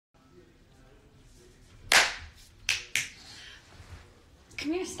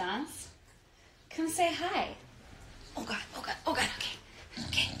Come here, Stance. Come say hi. Oh God, oh God, oh God, okay.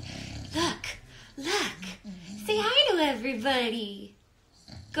 Okay. Look. Say hi to everybody.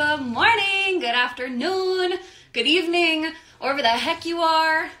 Good morning, good afternoon, good evening, wherever the heck you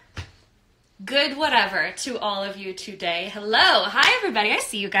are. Good whatever to all of you today. Hello. Hi, everybody. I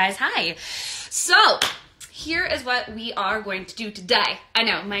see you guys. Hi. So, here is what we are going to do today. I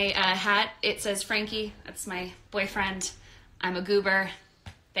know, my hat, it says Frankie. That's my boyfriend. I'm a goober.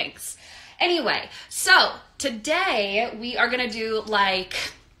 Thanks. Anyway, so today we are going to do like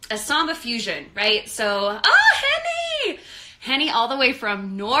a samba fusion, right? So, oh, Henny all the way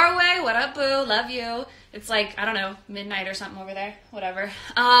from Norway. What up, boo? Love you. It's like, I don't know, midnight or something over there. Whatever.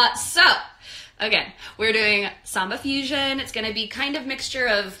 So, again, we're doing samba fusion. It's going to be kind of mixture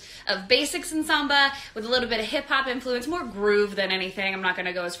of basics in samba with a little bit of hip-hop influence, more groove than anything. I'm not going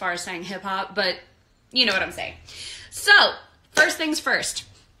to go as far as saying hip-hop, but you know what I'm saying. So, first things first.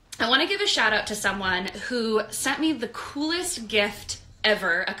 I want to give a shout out to someone who sent me the coolest gift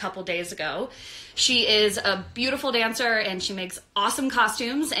ever a couple days ago. She is a beautiful dancer and she makes awesome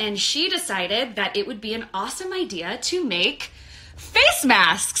costumes, and she decided that it would be an awesome idea to make face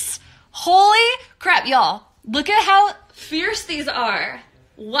masks. Holy crap, y'all. Look at how fierce these are.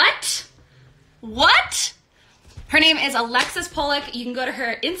 What? Her name is Alexis Pollock. You can go to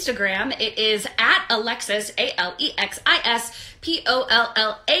her Instagram. It is at Alexis,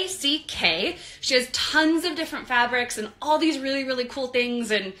 ALEXISPOLLACK. She has tons of different fabrics and all these really, really cool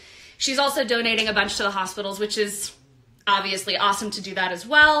things. And she's also donating a bunch to the hospitals, which is obviously awesome to do that as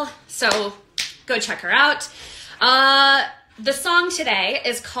well. So go check her out. The song today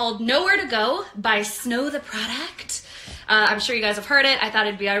is called Nowhere to Go by Snow the Product. I'm sure you guys have heard it. I thought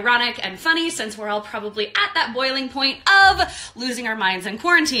it'd be ironic and funny since we're all probably at that boiling point of losing our minds in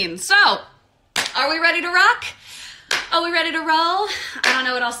quarantine. So, are we ready to rock? Are we ready to roll? I don't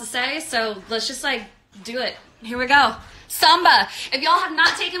know what else to say, so let's just like do it. Here we go. Samba. If y'all have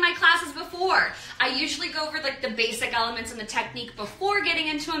not taken my classes before, I usually go over like the basic elements and the technique before getting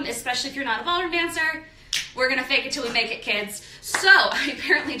into them, especially if you're not a ballroom dancer. We're gonna fake it till we make it, kids. So, I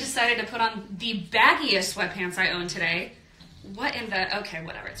apparently decided to put on the baggiest sweatpants I own today. What in the, okay,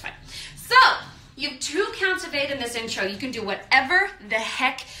 whatever, it's fine. So, you have 2 counts of 8 in this intro. You can do whatever the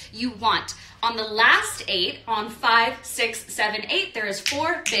heck you want. On the last 8, on 5, 6, 7, 8, there is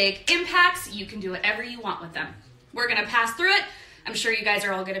 4 big impacts. You can do whatever you want with them. We're gonna pass through it. I'm sure you guys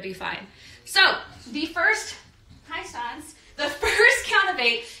are all gonna be fine. So, the first, hi Stans. The first count of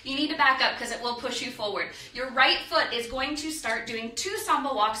 8, you need to back up because it will push you forward. Your right foot is going to start doing 2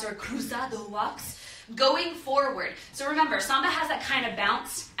 samba walks or cruzado walks going forward. So remember, samba has that kind of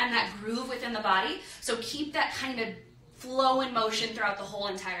bounce and that groove within the body. So keep that kind of flow in motion throughout the whole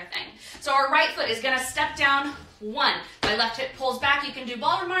entire thing. So our right foot is going to step down 1. My left hip pulls back. You can do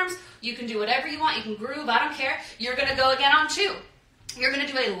ballroom arms. You can do whatever you want. You can groove. I don't care. You're going to go again on 2. You're going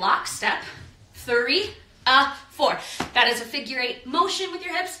to do a lock step. 3, 4. That is a figure 8 motion with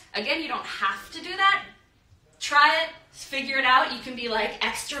your hips. Again, you don't have to do that. Try it, figure it out. You can be like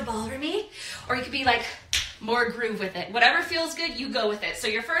extra ballroomy, or you could be like more groove with it. Whatever feels good, you go with it. So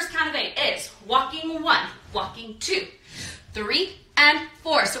your first count of 8 is walking 1, walking 2, 3, and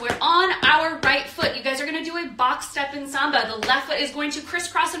 4. So we're on our right foot. You guys are gonna do a box step in samba. The left foot is going to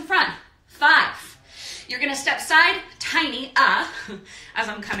crisscross in front. 5. You're gonna step side, tiny, as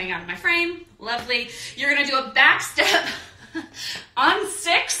I'm coming out of my frame. Lovely. You're gonna do a back step on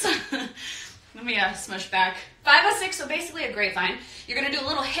 6. Let me smush back. 506, so basically a grapevine. You're gonna do a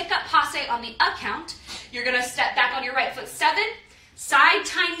little hiccup passe on the up count. You're gonna step back on your right foot, 7. Side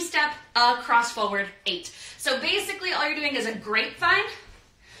tiny step, cross forward, 8. So basically all you're doing is a grapevine,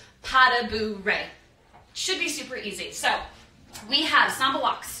 pas de bourrée. Should be super easy. So we have samba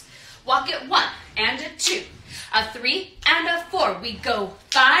walks. Walk it 1 and a 2, a 3 and a 4. We go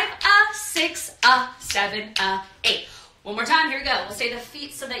 5, 6, 7, 8. One more time, here we go. We'll say the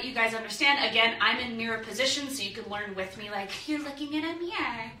feet so that you guys understand. Again, I'm in mirror position so you can learn with me like you're looking in a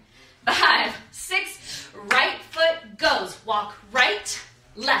mirror. 5, 6, right foot goes. Walk right,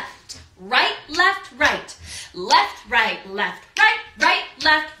 left, right, left, right, left, right, left, right, right,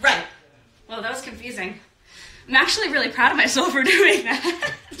 left, right. Well, that was confusing. I'm actually really proud of myself for doing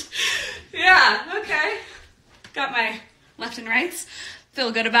that. Yeah, okay. Got my left and rights.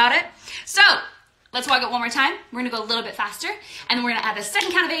 Feel good about it. So, let's walk it one more time. We're gonna go a little bit faster, and then we're gonna add the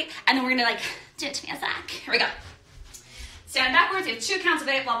second count of 8, and then we're gonna like, do it to me a sec. Here we go. Stand backwards, we have 2 counts of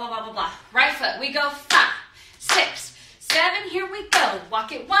 8, blah, blah, blah, blah, blah. Right foot, we go 5, 6, 7, here we go.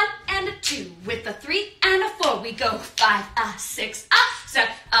 Walk it 1 and a 2. With the 3 and a 4, we go 5, 6,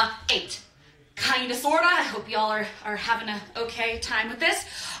 7, 8. Kind kinda, sorta. I hope y'all are having a okay time with this.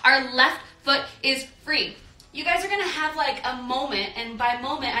 Our left foot is free. You guys are gonna have like a moment, and by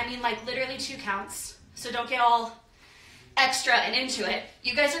moment, I mean like literally 2 counts. So don't get all extra and into it.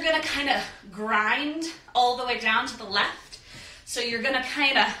 You guys are gonna kind of grind all the way down to the left. So you're gonna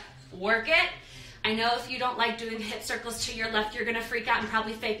kind of work it. I know if you don't like doing hip circles to your left, you're gonna freak out and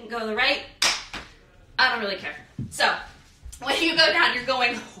probably fake and go to the right. I don't really care. So when you go down, you're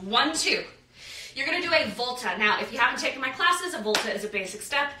going 1, 2. You're gonna do a volta. Now, if you haven't taken my classes, a volta is a basic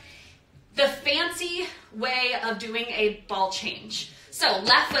step. The fancy way of doing a ball change. So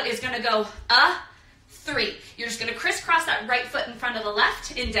left foot is gonna go 3. You're just gonna crisscross that right foot in front of the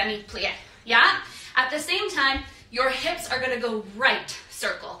left in demi-plie, yeah? At the same time, your hips are gonna go right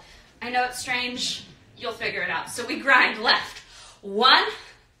circle. I know it's strange, you'll figure it out. So we grind left. 1,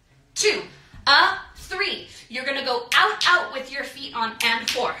 2, 3. You're gonna go out, out with your feet on and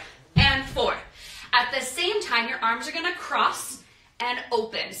 4, and 4. At the same time, your arms are gonna cross and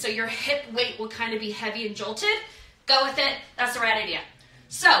open. So your hip weight will kind of be heavy and jolted. Go with it, that's the right idea.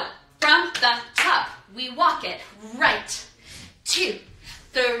 So from the top, we walk it right, 2,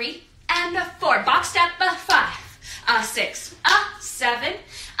 3, and 4. Box step, 5, 6, 7,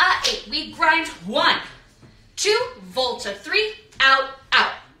 8. We grind 1, 2, volta, 3, out,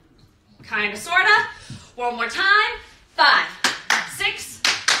 out. Kinda, sorta. One more time. 5, 6,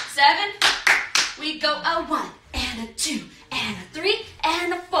 7. We go a 1 and a 2 and a 3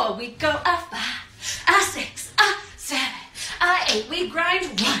 and a 4. We go a 5, 6, 7, 8. We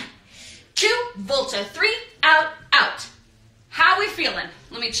grind 1, 2, volta, 3, out, out. How are we feeling?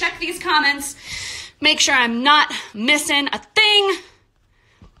 Let me check these comments. Make sure I'm not missing a thing.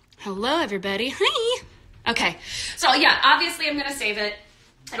 Hello, everybody. Hi. Okay, so yeah, obviously I'm gonna save it.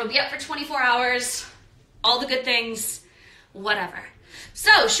 It'll be up for 24 hours. All the good things, whatever.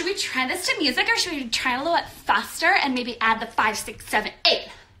 So should we try this to music, or should we try a little bit faster and maybe add the 5, 6, 7, 8?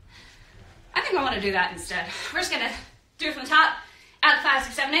 I think I want to do that instead. We're just gonna do it from the top, add the 5,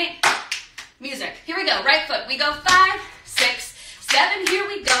 6, 7, 8. Music. Here we go. Right foot. We go 5, 6, 7. Here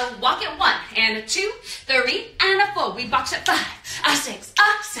we go. Walk it 1 and a 2, 3, and a 4. We box it 5, 6,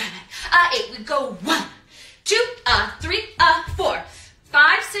 7, 8. We go 1, 2, 3, 4.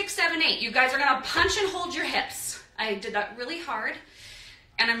 5, 6, 7, 8. You guys are gonna punch and hold your hips. I did that really hard,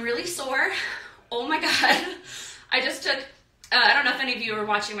 and I'm really sore. Oh my God. I just took, I don't know if any of you are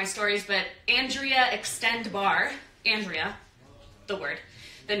watching my stories, but Andrea Extend Bar, Andrea, the word,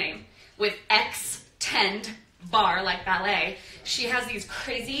 the name, with X-tend bar, like ballet. She has these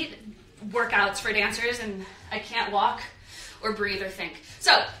crazy workouts for dancers, and I can't walk or breathe or think.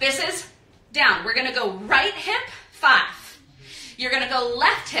 So this is down. We're gonna go right hip, 5. You're gonna go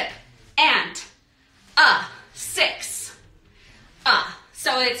left hip and 6.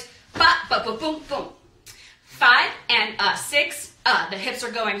 So it's ba ba ba boom boom. 5 and 6. The hips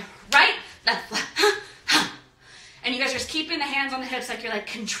are going right, left, left. And you guys are just keeping the hands on the hips like you're like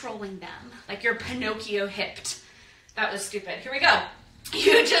controlling them, like you're Pinocchio hipped. That was stupid. Here we go.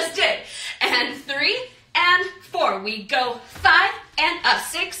 You just did. And 3 and 4. We go 5 and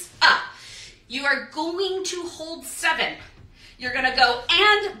 6. You are going to hold 7. You're gonna go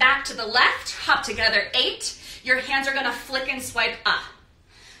and back to the left, hop together 8. Your hands are gonna flick and swipe up.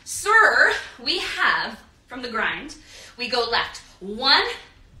 Sir, we have, from the grind, we go left. 1,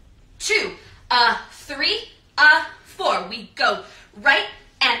 2, 3, 4. We go right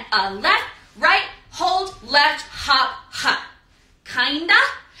and left, right, hold, left, hop, hop. Kinda.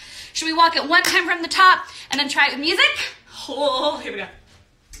 Should we walk it one time from the top and then try it with music? Oh, here we go.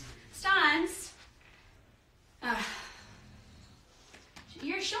 Steins.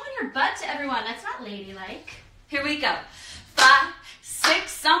 You're showing your butt to everyone. That's not ladylike. Here we go. 5,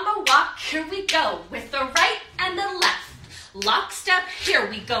 6, samba walk. Here we go. With the right and the left. Lock step. Here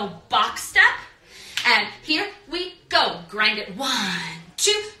we go. Box step. And here we go. Grind it. 1,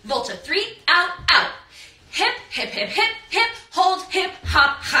 2, volta. 3, out, out. Hip, hip, hip, hip, hip. Hold, hip,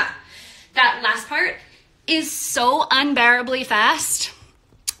 hop, hop. That last part is so unbearably fast.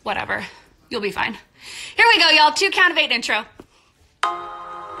 Whatever. You'll be fine. Here we go, y'all. 2 count of 8 intro.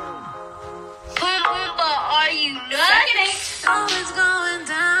 Are you nuts? Second 8. Always going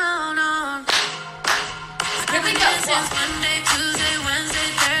down on. Here we go. Monday, Tuesday, Wednesday,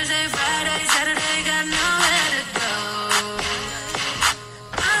 Thursday, Friday, Saturday, got nowhere to go.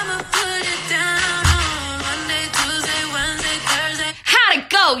 I'ma put it down on Monday, Tuesday, Wednesday, Thursday. How'd it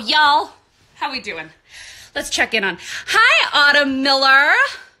go, y'all? How we doing? Let's check in on. Hi, Autumn Miller.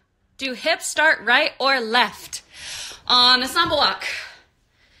 Do hips start right or left? On a samba walk,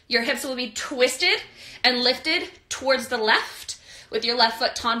 your hips will be twisted and lifted towards the left with your left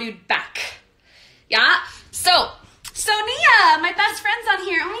foot tendued back. Yeah? So Nia, my best friend's on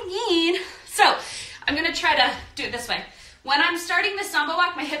here. Oh my god. So I'm gonna try to do it this way. When I'm starting the samba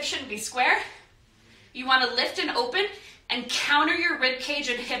walk, my hips shouldn't be square. You wanna lift and open and counter your rib cage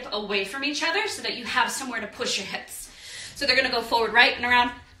and hip away from each other so that you have somewhere to push your hips. So they're gonna go forward, right and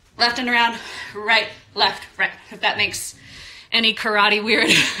around, left and around, right, left, right, if that makes any karate weird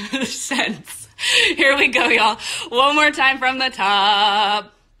sense. Here we go, y'all. One more time from the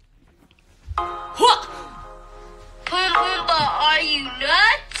top. Are you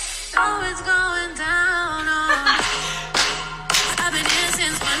nuts? Oh, it's going down. I've been here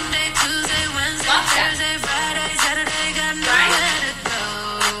since Monday, Tuesday, Wednesday, Thursday, Friday, Saturday, got nowhere to go.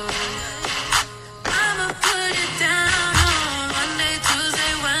 I'ma put it down on Monday,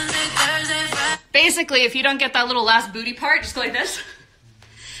 Tuesday, Wednesday, Thursday, Friday. Basically, if you don't get that little last booty part, just go like this.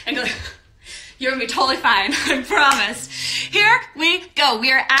 And go, you're gonna be totally fine, I promise. Here we go.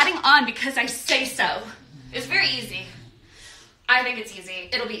 We are adding on because I say so. It's very easy. I think it's easy.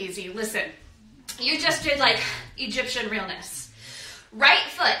 It'll be easy. Listen, you just did like Egyptian realness. Right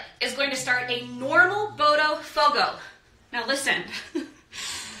foot is going to start a normal Bodo Fogo. Now listen,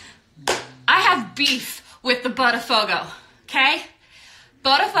 I have beef with the Bodo Fogo, okay?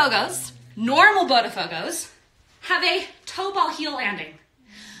 Bodo Fogos, normal Bodo Fogos, have a toe ball heel landing.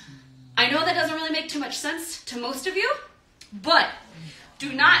 I know that doesn't really make too much sense to most of you, but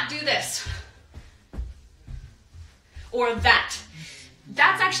do not do this. Or that.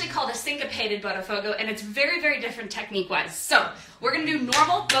 That's actually called a syncopated Bodo Fogo, and it's very, very different technique-wise. So, we're going to do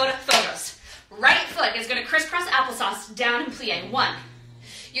normal Bodo Fogos. Right foot is going to crisscross applesauce down and plie. 1.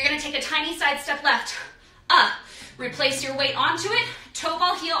 You're going to take a tiny side step left. Replace your weight onto it. Toe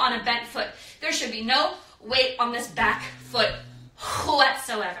ball heel on a bent foot. There should be no weight on this back foot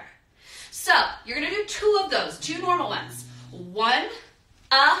whatsoever. So, you're going to do 2 of those, 2 normal ones. 1,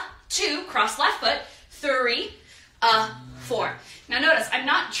 2, cross left foot. 3, 4. Now notice, I'm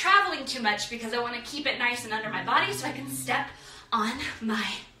not traveling too much because I want to keep it nice and under my body so I can step on my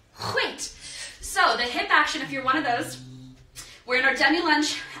weight. So the hip action, if you're one of those, we're in our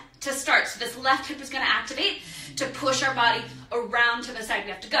demi-lunge to start. So this left hip is going to activate to push our body around to the side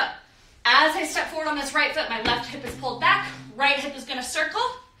we have to go. As I step forward on this right foot, my left hip is pulled back, right hip is going to circle.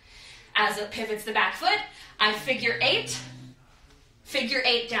 As it pivots the back foot, I figure 8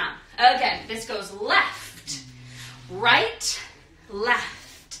 down. Again, this goes left, right,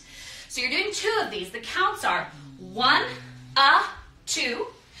 left. So you're doing 2 of these. The counts are 1, 2,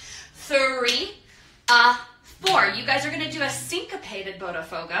 3, 4. You guys are going to do a syncopated Bodo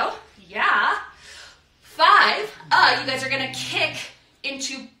Fogo. Yeah. 5. You guys are going to kick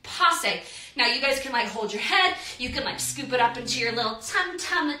into passe. Now you guys can like hold your head. You can like scoop it up into your little tum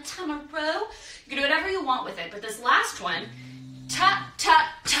row. You can do whatever you want with it. But this last one, ta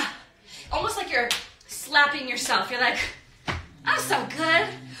ta ta, almost like you're slapping yourself. You're like, I'm so good. Or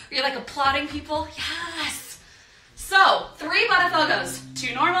you're like applauding people. Yes. So 3 Bodo Fogos,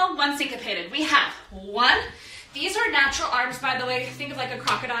 2 normal, 1 syncopated. We have 1. These are natural arms, by the way. Think of like a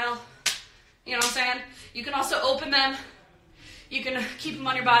crocodile. You know what I'm saying? You can also open them. You can keep them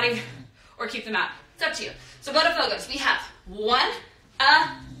on your body or keep them out. It's up to you. So Bodo Fogos, we have 1,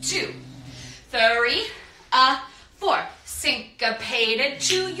 2, 3, 4. Syncopated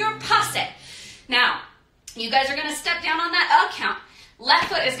to your passe. Now, you guys are going to step down on that count. Left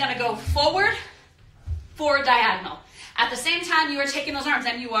foot is going to go forward, diagonal. At the same time, you are taking those arms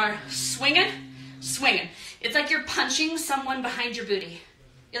and you are swinging. It's like you're punching someone behind your booty.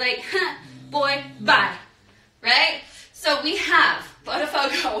 You're like, boy, bye. Right? So we have Bodo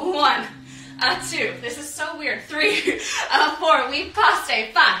Fogo, 1, 2. This is so weird. 3, 4. We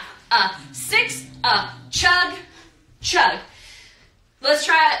passe. 5, 6. Chug. Let's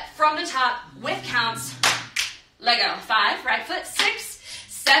try it from the top with counts. Let go. 5, right foot. 6,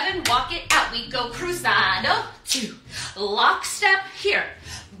 7, walk it out. We go cruzado. 2, lock step here.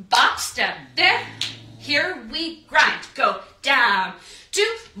 Box step there. Here we grind. Go down.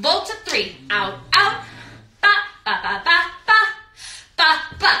 2, volta. 3, out. Ba, ba, ba, ba, ba, ba,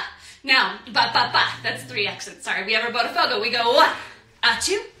 ba. Now, ba, ba, ba. That's 3 exits. Sorry, we have our Bodo Fogo. We go 1,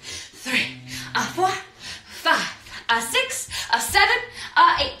 2, 3, 4, 5. 6, 7,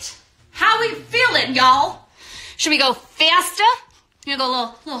 8. How we feeling, y'all? Should we go faster? You go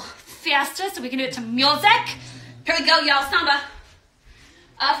a little faster so we can do it to music. Here we go, y'all. Samba.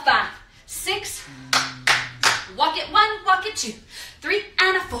 5, 6. Walk it 1, walk it 2, 3,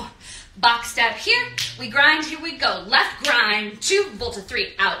 and a 4. Box step here. We grind. Here we go. Left grind. 2, volta.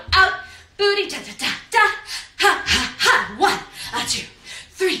 3, out. Booty. Da da da da. Ha. 1, 2,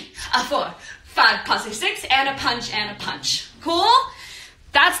 3, 4. 5, passe 6, and a punch. Cool?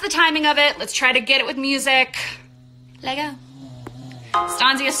 that's the timing of it. Let's try to get it with music. Let go.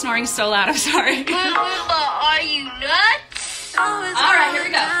 Stanzi is snoring so loud, I'm sorry. Are you nuts? All right, here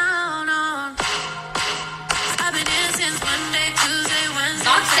we go. I've been in since Monday, Tuesday, Wednesday,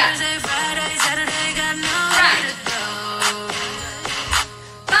 Lockstep. Thursday, Friday, Saturday, got nowhere Right. to go.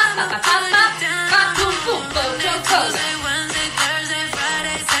 Ba, ba, ba, ba, ba. Ba, boom, boom, boom, no toes. Tuesday, Wednesday, Thursday,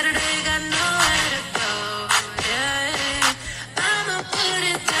 Friday, Saturday, got nowhere to go. Yeah, I'ma put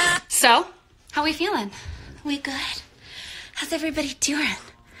it down. So, how we feeling? We good? How's everybody doing?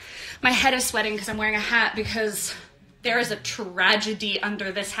 My head is sweating because I'm wearing a hat because there is a tragedy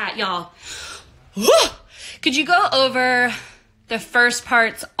under this hat, y'all. Woo! Could you go over the first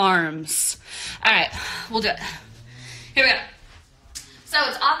part's arms? All right, we'll do it. Here we go. So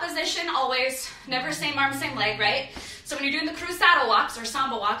it's opposition always, never same arm, same leg, right? So when you're doing the crew saddle walks or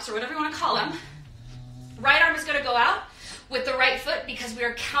samba walks or whatever you want to call them, right arm is going to go out with the right foot because we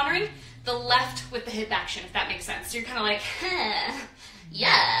are countering the left with the hip action, if that makes sense. So you're kind of like,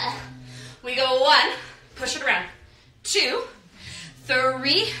 yeah. We go 1, push it around. 2,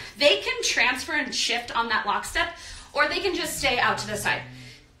 3. They can transfer and shift on that lockstep, or they can just stay out to the side.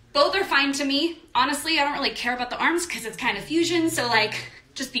 Both are fine to me. Honestly, I don't really care about the arms because it's kind of fusion, so like,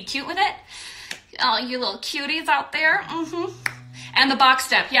 just be cute with it. Oh, you little cuties out there. And the box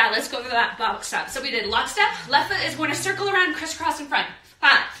step. Yeah, let's go over that box step. So we did lockstep. Left foot is going to circle around, crisscross in front.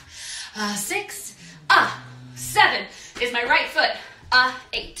 5, 6, 7 is my right foot.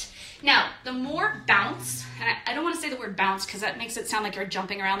 8. Now, the more bounce, and I don't want to say the word bounce because that makes it sound like you're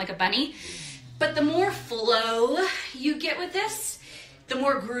jumping around like a bunny, but the more flow you get with this, the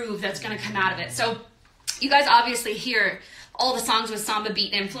more groove that's going to come out of it. So you guys obviously hear all the songs with samba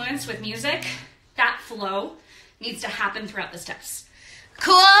beat influence with music. That flow needs to happen throughout the steps.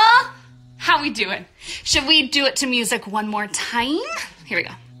 Cool? How we doing? Should we do it to music one more time? Here we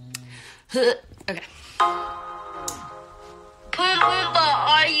go. Okay.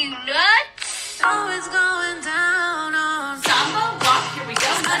 Are you nuts? Always going down on Samba walk, here we go.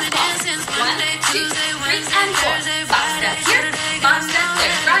 Let's walk. 1, 2, 3, and 4. Box step here, box step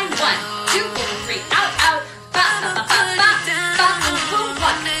there. Grind 1, 2, 3, out, out. Ba, ba, ba, ba, ba. Ba, boom, boom.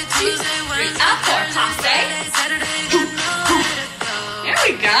 1, 2, 3, out, 4. Passe. There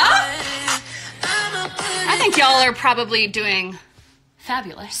we go. I think y'all are probably doing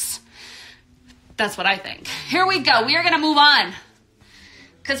fabulous. That's what I think. Here we go. We are going to move on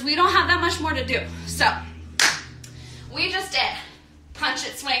because we don't have that much more to do. So we just did punch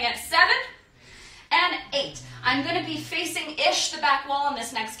it, swing it, 7 and 8. I'm going to be facing-ish the back wall on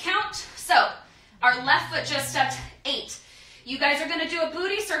this next count. So our left foot just stepped 8. You guys are going to do a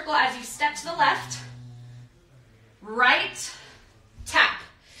booty circle as you step to the left. Right, tap.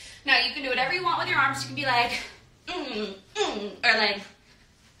 Now you can do whatever you want with your arms. You can be like, or like,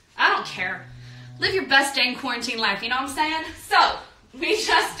 I don't care. Live your best dang quarantine life, you know what I'm saying? So, we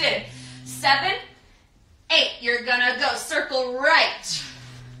just did 7, 8. You're gonna go circle right,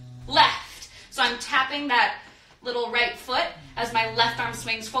 left. So I'm tapping that little right foot as my left arm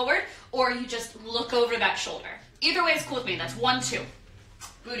swings forward, or you just look over that shoulder. Either way is cool with me. That's 1, 2.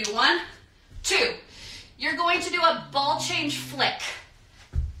 Booty 1, 2. You're going to do a ball change flick.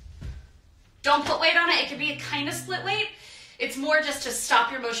 Don't put weight on it. It can be a kind of split weight. It's more just to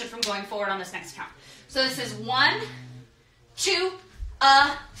stop your motion from going forward on this next count. So this is 1, 2,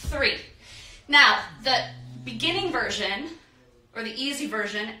 3. Now, the beginning version, or the easy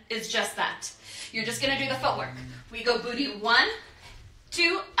version, is just that. You're just going to do the footwork. We go booty 1,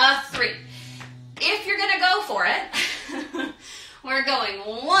 2, 3. If you're going to go for it, we're going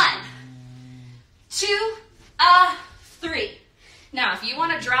 1, 2, 3. Now, if you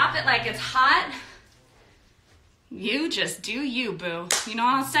want to drop it like it's hot, you just do you, boo. You know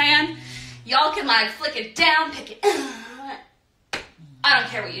what I'm saying? Y'all can like flick it down, pick it. I don't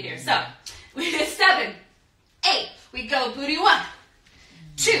care what you do. So we did 7, 8. We go booty 1,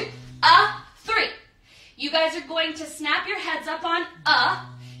 2, 3. You guys are going to snap your heads up on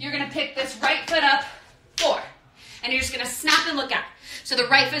You're going to pick this right foot up, 4. And you're just going to snap and look out. So the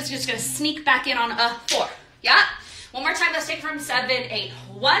right foot is just going to sneak back in on 4. Yeah? One more time. Let's take it from 7, 8.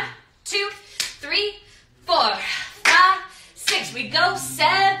 1, 2, 3, 4, 5, 6. We go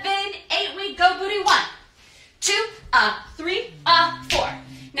 7, 8. We go booty 1, 2, 3, 4.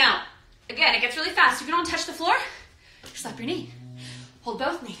 Now, again, it gets really fast. If you don't touch the floor, slap your knee. Hold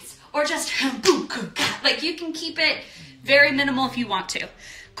both knees. Or just like you can keep it very minimal if you want to.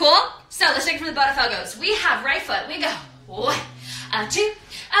 Cool? So let's take it from the Butterfingers. We have right foot. We go 1, 2,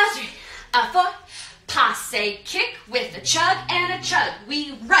 3, 4. Passe kick with a chug and a chug.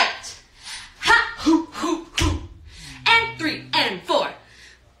 We right. Ha, hoo, hoo, hoo. And 3 and 4.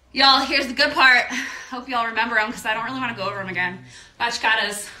 Y'all, here's the good part. Hope y'all remember them because I don't really want to go over them again.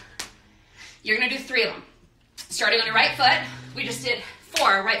 Bachacatas. You're going to do 3 of them. Starting on your right foot. We just did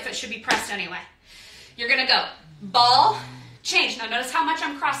 4. Right foot should be pressed anyway. You're going to go ball, change. Now notice how much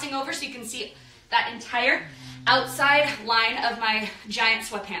I'm crossing over so you can see that entire outside line of my giant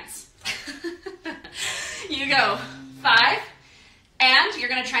sweatpants. You go 5, and you're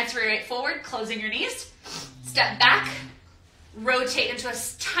going to transfer your weight forward, closing your knees. Step back, rotate into a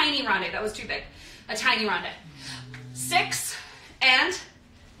tiny ronde. That was too big. A tiny ronde. 6, and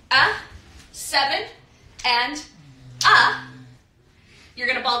 7, and you're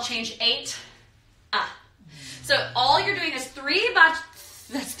going to ball change 8, So all you're doing is 3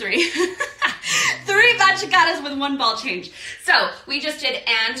 that's 3. 3 bachacatas with 1 ball change. So we just did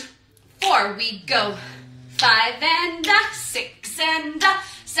and 4. We go 5 and 6 and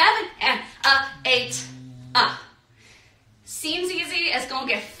 7 and 8. Seems easy. It's gonna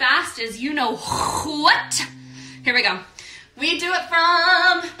get fast as you know what. Here we go. We do it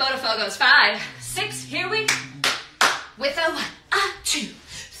from Bodafogos. 5, 6. Here we with a 1, 2,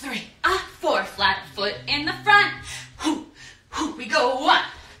 3, 4. Flat foot in the front. We go 1,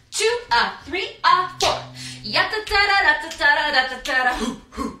 2, 3, 4. Yatta da da da da da da da da.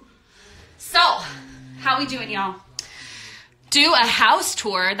 So, how we doing, y'all? Do a house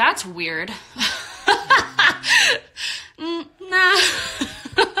tour? That's weird. Nah.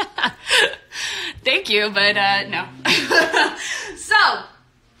 Thank you, but no. So,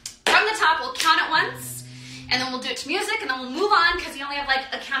 from the top, we'll count it once, and then we'll do it to music, and then we'll move on, because you only have like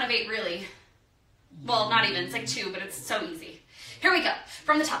a count of 8, really. Well, not even. It's like 2, but it's so easy. Here we go.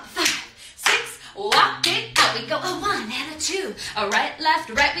 From the top. 5, 6, walk it up. We go a 1 and a 2. A right, left,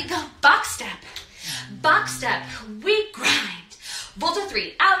 right. We go box step. Box step. We grind. Volta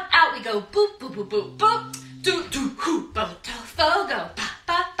 3. Out, out. We go boop, boop, boop, boop, boop. Do, do, hoo. Boto, fogo. Pa,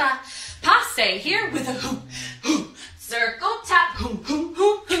 pa, pa. Passe here with a hoo, hoo. Circle tap. Hoo, hoo,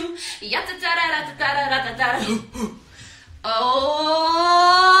 hoo, hoo. Yatta, da, da, da, da, da, da, da, hoo, hoo.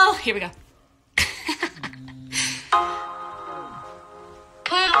 Oh, here we go.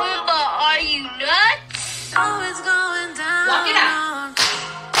 Are you nuts? Oh, it's going down. Walk it out.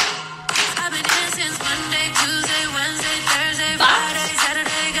 I've been here since Monday, Tuesday, Wednesday, Thursday, Friday,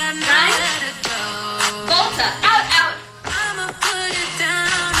 Saturday, got nowhere to go. Volta, out, out. I'ma put it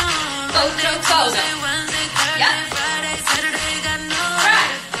down on Fogo, fogo. Tuesday, Wednesday, Thursday, Yep. Friday, Saturday, got nowhere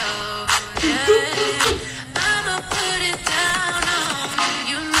to go. Yeah. I'ma put it down on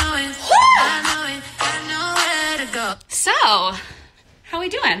you know it. I know it. Got nowhere to go. So, how we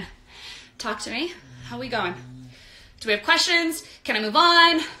doing? Talk to me. How we going? Do we have questions? Can I move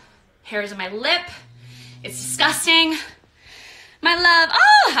on? Hairs on my lip. It's disgusting. My love.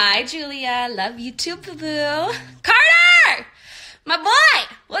 Oh, hi, Julia. Love you too, boo-boo. Carter! My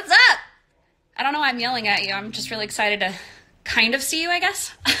boy! What's up? I don't know why I'm yelling at you. I'm just really excited to kind of see you, I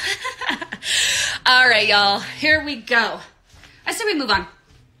guess. All right, y'all. Here we go. I say we move on.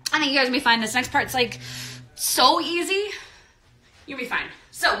 I think you guys may find this next part's like so easy. You'll be fine.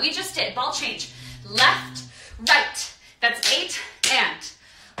 So we just did ball change. Left, right. That's 8 and.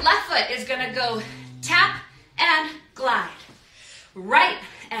 Left foot is going to go tap and glide. Right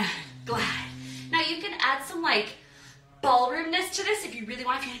and glide. Now you can add some like ballroomness to this if you really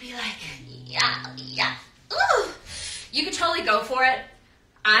want. If you want to be like, yeah, yeah. Ooh. You could totally go for it.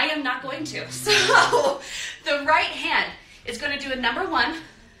 I am not going to. So the right hand is going to do a number 1. Can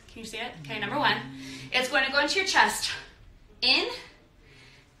you see it? Okay, number 1. It's going to go into your chest. In,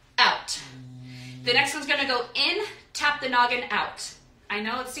 out. The next one's going to go in, tap the noggin out. I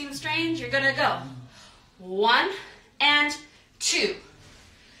know it seems strange. You're going to go 1 and 2,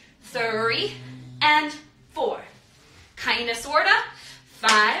 3 and 4. Kinda, sorta.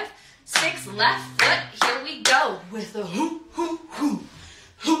 5, 6, left foot. Here we go with the hoo, hoo, hoo,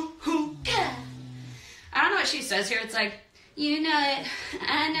 hoo, hoo. Yeah. I don't know what she says here. It's like, you know it,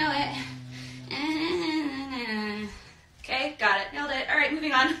 I know it. Okay, got it, nailed it. All right,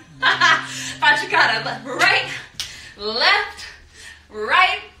 moving on. Bachacata, right, left,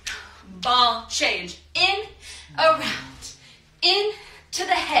 right, ball change. In, around, in to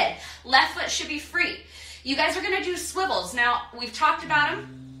the head. Left foot should be free. You guys are gonna do swivels. Now, we've talked about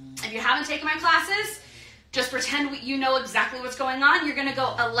them. If you haven't taken my classes, just pretend you know exactly what's going on. You're gonna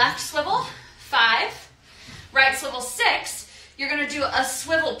go a left swivel, 5, right swivel, 6. You're gonna do a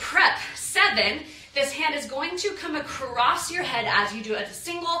swivel prep, 7. This hand is going to come across your head as you do it, a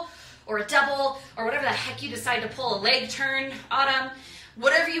single or a double or whatever the heck you decide to pull, a leg turn, Autumn,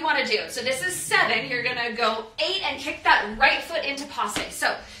 whatever you want to do. So this is 7. You're going to go 8 and kick that right foot into passe.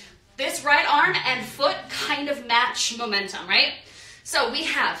 So this right arm and foot kind of match momentum, right? So we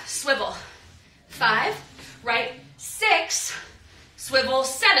have swivel 5, right, 6, swivel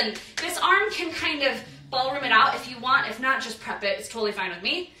 7. This arm can kind of ballroom it out if you want. If not, just prep it. It's totally fine with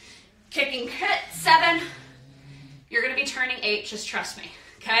me. Kicking hit 7. You're going to be turning 8. Just trust me,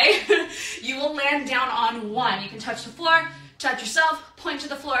 okay? You will land down on 1. You can touch the floor, touch yourself, point to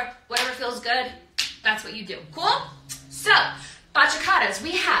the floor, whatever feels good. That's what you do. Cool? So, bachacatas.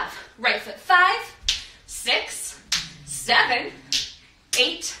 We have right foot 5, 6, 7,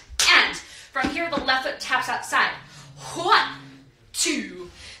 8, and from here the left foot taps outside. 1, 2,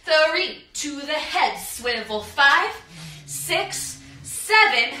 3, to the head. Swivel 5, 6,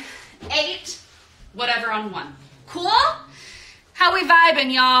 7, 8, whatever on 1. Cool? How we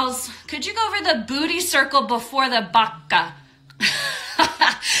vibing, y'alls? Could you go over the booty circle before the baka?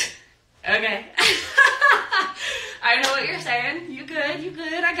 Okay. I know what you're saying. You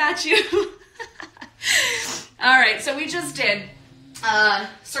good, I got you. All right, so we just did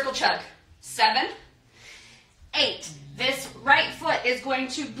circle chug. 7, 8. This right foot is going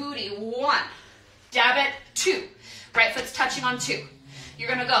to booty. 1. Dab it. 2. Right foot's touching on 2. You're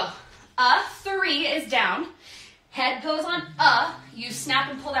going to go 3 is down. Head goes on You snap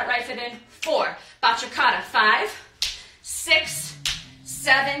and pull that right foot in. 4. Bachacata. 5, 6,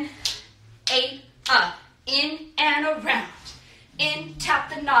 7, 8, in and around. In, tap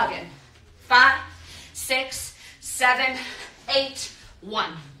the noggin. 5, 6, 7, 8,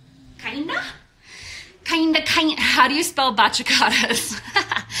 1. Kinda. How do you spell bachacatas?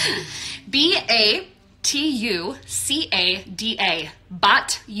 Batucada.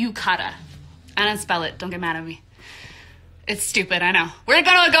 Bat-you-kata. I don't spell it. Don't get mad at me. It's stupid, I know. We're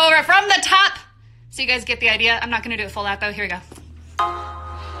gonna go over from the top so you guys get the idea. I'm not gonna do it full out though. Here we go.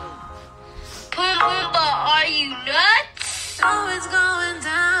 Are you nuts? Oh, it's going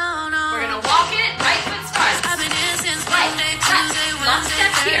down. We're gonna walk it. Right foot starts. I've been in since Right, Monday, left, Tuesday, lock Wednesday,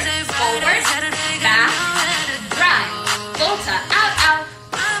 step here. Thursday, Forward, Friday, Saturday, got back, nowhere to go. drive, volta, out, out.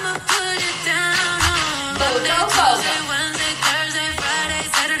 I'ma put it down on Bogo, Monday, bogo. Tuesday, Wednesday, Thursday, Friday,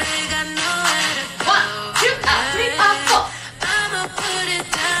 Saturday, got nowhere to go. 1, 2, 3, 4. I'ma put it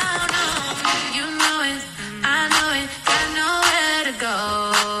down on you know it, I know it, got nowhere to go.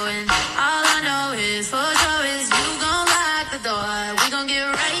 And all I know is for sure is you gon' lock the door. We gon' get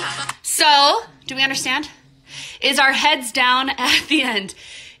right. So, do we understand? Is our heads down at the end?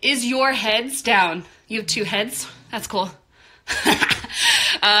 Is your heads down? You have 2 heads? That's cool.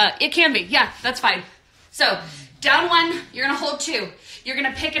 It can be. Yeah, that's fine. So, down 1, you're going to hold 2. You're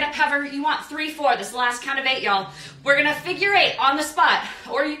going to pick it up however you want. 3, 4. This is the last count of 8, y'all. We're going to figure 8 on the spot.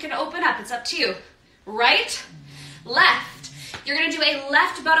 Or you can open up. It's up to you. Right, left. You're going to do a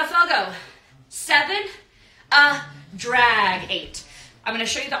left Botafogo. 7, drag 8. I'm going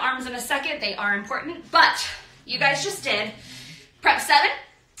to show you the arms in a second. They are important. But you guys just did prep 7,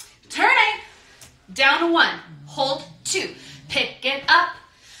 turn 8, down 1, hold 2, pick it up,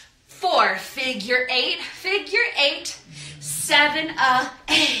 4, figure 8, 7,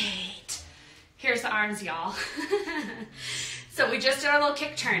 8. Here's the arms, y'all. So we just did our little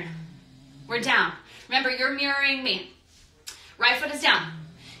kick turn. We're down. Remember, you're mirroring me. Right foot is down.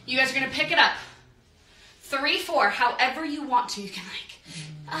 You guys are going to pick it up. 3, 4, however you want to. You can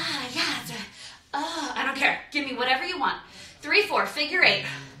I don't care. Give me whatever you want. 3, 4, figure 8.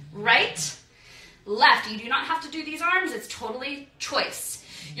 Right, left. You do not have to do these arms. It's totally choice.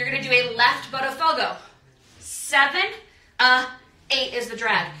 You're going to do a left Botafogo. 7, 8 is the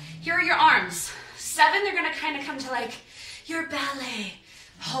drag. Here are your arms. 7, they're going to kind of come to like your ballet.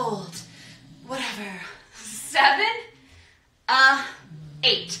 Hold. Whatever. 7,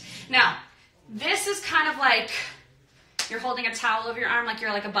 8. Now, this is kind of like you're holding a towel over your arm like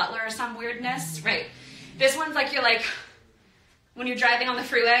you're like a butler or some weirdness, right? This one's like you're like when you're driving on the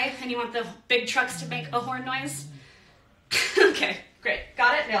freeway and you want the big trucks to make a horn noise. Okay, great.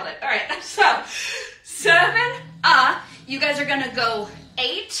 Got it? Nailed it. All right, so 7, you guys are gonna go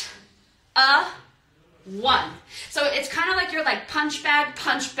 8, 1. So it's kind of like you're like punch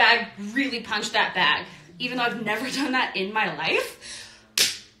bag, really punch that bag. Even though I've never done that in my life,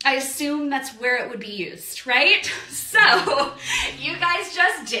 I assume that's where it would be used, right? So, you guys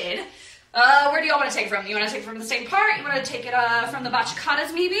just did. Where do y'all want to take it from? You want to take it from the same part? You want to take it from the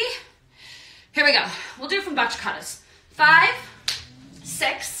bachacatas, maybe? Here we go. We'll do it from bachacatas. 5,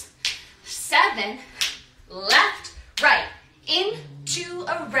 6, 7, left, right, in, 2,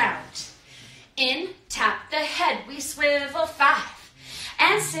 around. In, tap the head. We swivel 5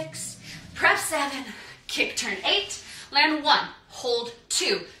 and 6, prep 7, kick turn 8, land 1. Hold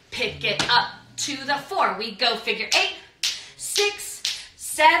 2, pick it up to the 4. We go figure 8, 6,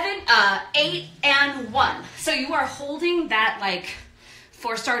 7, 8, and 1. So you are holding that like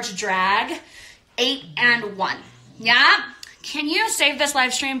 4-star to drag, 8 and 1. Yeah? Can you save this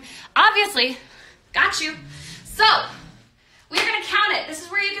live stream? Obviously. Got you. So, we're going to count it. This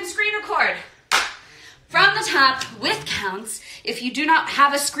is where you can screen record. From the top, with counts. If you do not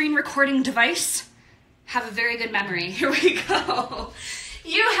have a screen recording device, have a very good memory. Here we go.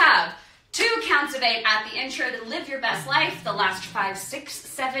 You have 2 counts of 8 at the intro to live your best life. The last 5, 6,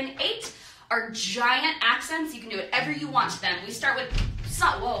 7, 8 are giant accents. You can do whatever you want to them. We start with,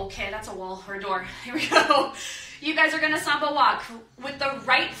 whoa, okay, that's a wall or a door. Here we go. You guys are going to samba walk with the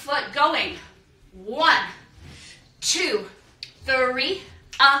right foot going. 1, 2, 3,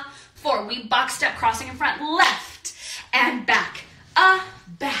 4. We box step crossing in front, left and back,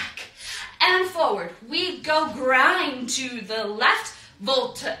 back and forward. We go grind to the left,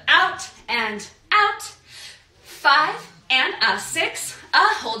 volta out and out. 5 and 6,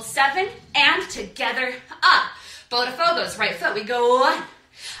 hold 7 and together, Bodafogos, right foot. We go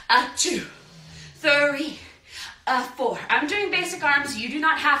 1, 2, 3, 4. I'm doing basic arms. You do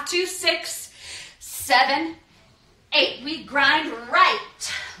not have to. 6, 7, 8. We grind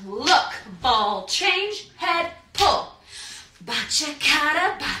right. Look. Ball change. Head pull.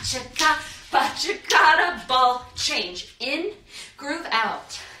 Bachata, bachata, bachata. Ball change. In. Groove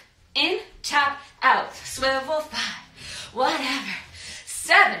out. In. Tap out. Swivel 5. Whatever.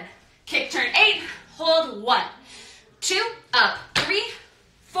 7. Kick turn 8. Hold 1. 2. Up. 3.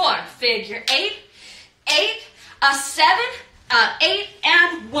 4. Figure 8. 8. 7, 8,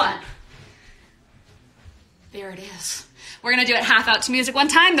 and 1. There it is. We're going to do it half out to music one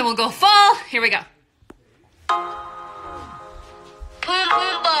time, then we'll go full. Here we go. Are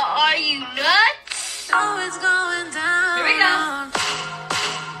you nuts? Oh, it's going down. Here we go.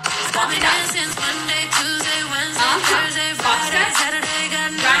 Walk it up. Since Monday, Tuesday, Wednesday, Thursday, Friday, Saturday, got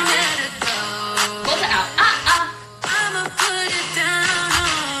nowhere to go. Hold it out. I'ma put it down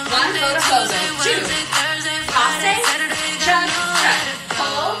on 1, go to Tuesday, Wednesday, Thursday, Friday, Saturday, got nowhere to go.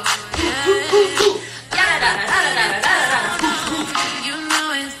 Pull. You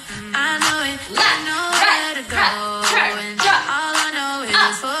know it, I know it, Left, nowhere to go. turn, And jump, all I know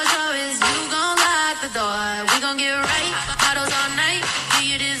is for sure is you gon' lock the door. We gon' get right, bottles all night. Give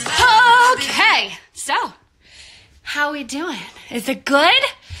you this vibe. Okay, so how we doing? Is it good?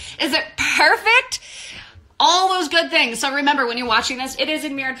 Is it perfect? All those good things. So remember, when you're watching this, it is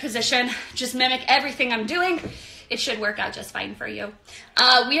in mirrored position. Just mimic everything I'm doing. It should work out just fine for you.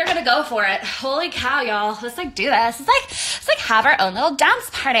 We are gonna go for it. Holy cow, y'all. Let's do this. It's like have our own little dance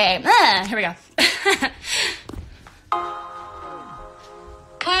party. Here we go.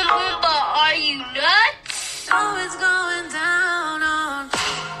 Are you nuts? Oh, it's going down on.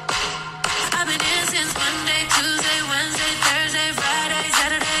 I've been in since Monday, Tuesday, Wednesday, Thursday, Friday,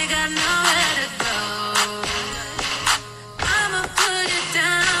 Saturday, got nowhere to go. I'ma put it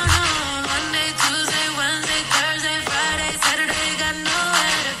down on Monday, Tuesday, Wednesday, Thursday, Friday, Saturday, got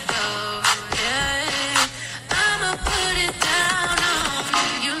nowhere to go. Yeah, I'ma put it down on.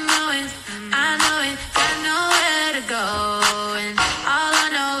 You know it, I know it, got nowhere to go. And all I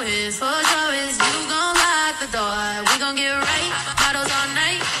know is for sure is you gon' lock the door. We gon' get right, bottles all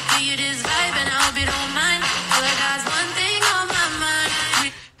night. Give you this vibe and I hope you don't mind. All I got's one thing on my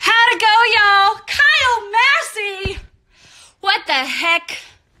mind. How'd it go, y'all? Kyle Massey! What the heck?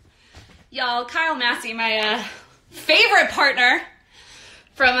 Y'all, Kyle Massey, my favorite partner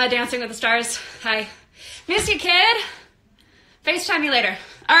from Dancing with the Stars. Hi. Miss you, kid. FaceTime you later.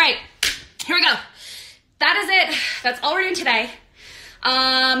 All right, here we go. That is it. That's all we're doing today.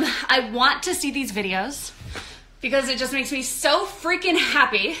 I want to see these videos because it just makes me so freaking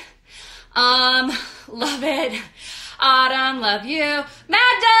happy. Love it. Autumn, love you. Magda,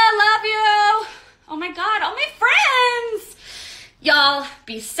 love you. Oh my God, all my friends. Y'all,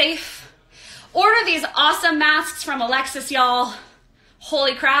 be safe. Order these awesome masks from Alexis, y'all.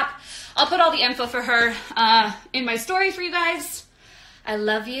 Holy crap. I'll put all the info for her in my story for you guys. I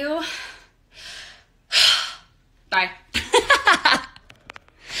love you.